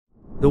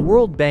The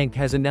World Bank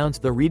has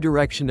announced the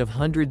redirection of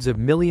hundreds of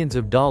millions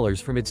of dollars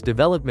from its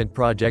development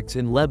projects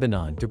in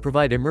Lebanon to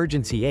provide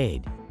emergency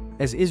aid,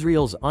 as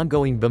Israel's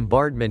ongoing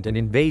bombardment and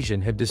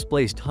invasion have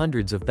displaced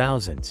hundreds of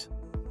thousands.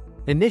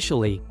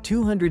 Initially,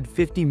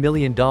 $250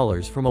 million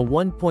from a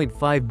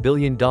 $1.5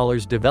 billion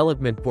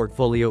development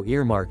portfolio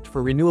earmarked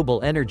for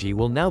renewable energy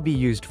will now be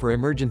used for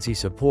emergency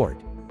support,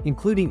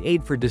 including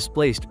aid for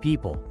displaced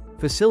people,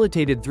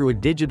 facilitated through a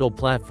digital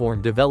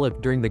platform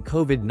developed during the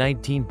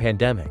COVID-19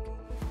 pandemic.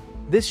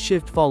 This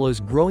shift follows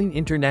growing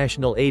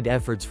international aid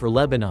efforts for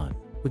Lebanon,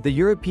 with the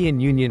European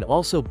Union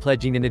also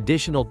pledging an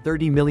additional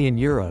 €30 million,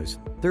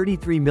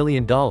 $33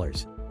 million,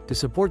 to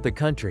support the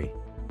country,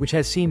 which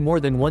has seen more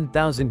than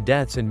 1,000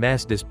 deaths and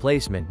mass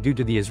displacement due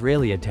to the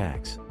Israeli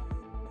attacks.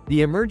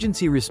 The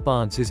emergency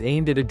response is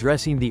aimed at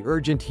addressing the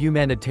urgent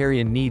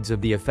humanitarian needs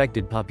of the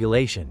affected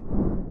population.